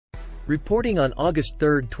Reporting on August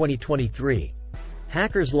 3, 2023.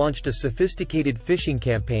 Hackers launched a sophisticated phishing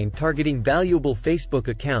campaign targeting valuable Facebook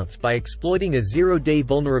accounts by exploiting a zero-day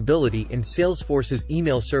vulnerability in Salesforce's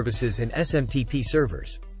email services and SMTP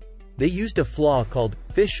servers. They used a flaw called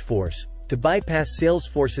Phishforce to bypass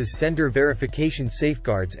Salesforce's sender verification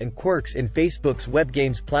safeguards and quirks in Facebook's web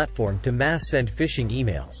games platform to mass send phishing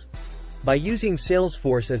emails. By using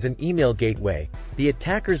Salesforce as an email gateway, the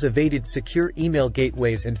attackers evaded secure email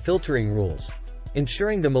gateways and filtering rules,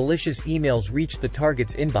 ensuring the malicious emails reached the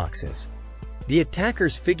target's inboxes. The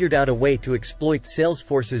attackers figured out a way to exploit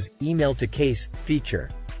Salesforce's Email to Case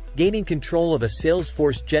feature, gaining control of a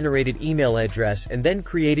Salesforce-generated email address and then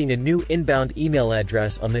creating a new inbound email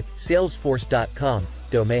address on the salesforce.com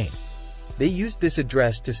domain. They used this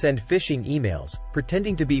address to send phishing emails,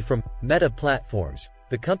 pretending to be from Meta Platforms,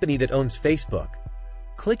 the company that owns Facebook.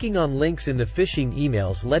 Clicking on links in the phishing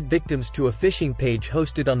emails led victims to a phishing page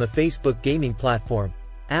hosted on the Facebook gaming platform,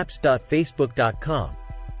 apps.facebook.com,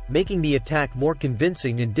 making the attack more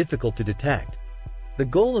convincing and difficult to detect. The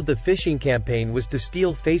goal of the phishing campaign was to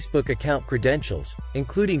steal Facebook account credentials,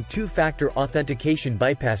 including two-factor authentication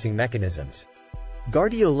bypassing mechanisms.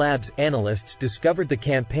 Guardio Labs analysts discovered the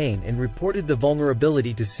campaign and reported the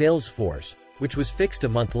vulnerability to Salesforce, which was fixed a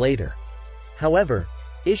month later. However,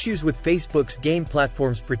 issues with Facebook's game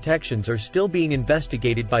platform's protections are still being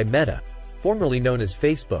investigated by Meta, formerly known as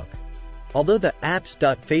Facebook. Although the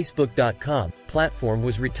apps.facebook.com platform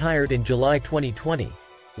was retired in July 2020,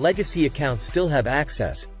 legacy accounts still have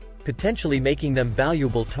access, potentially making them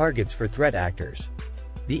valuable targets for threat actors.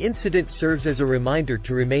 The incident serves as a reminder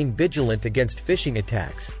to remain vigilant against phishing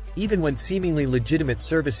attacks, even when seemingly legitimate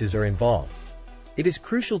services are involved. It is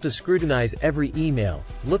crucial to scrutinize every email,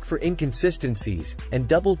 look for inconsistencies, and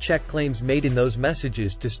double-check claims made in those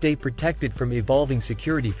messages to stay protected from evolving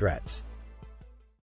security threats.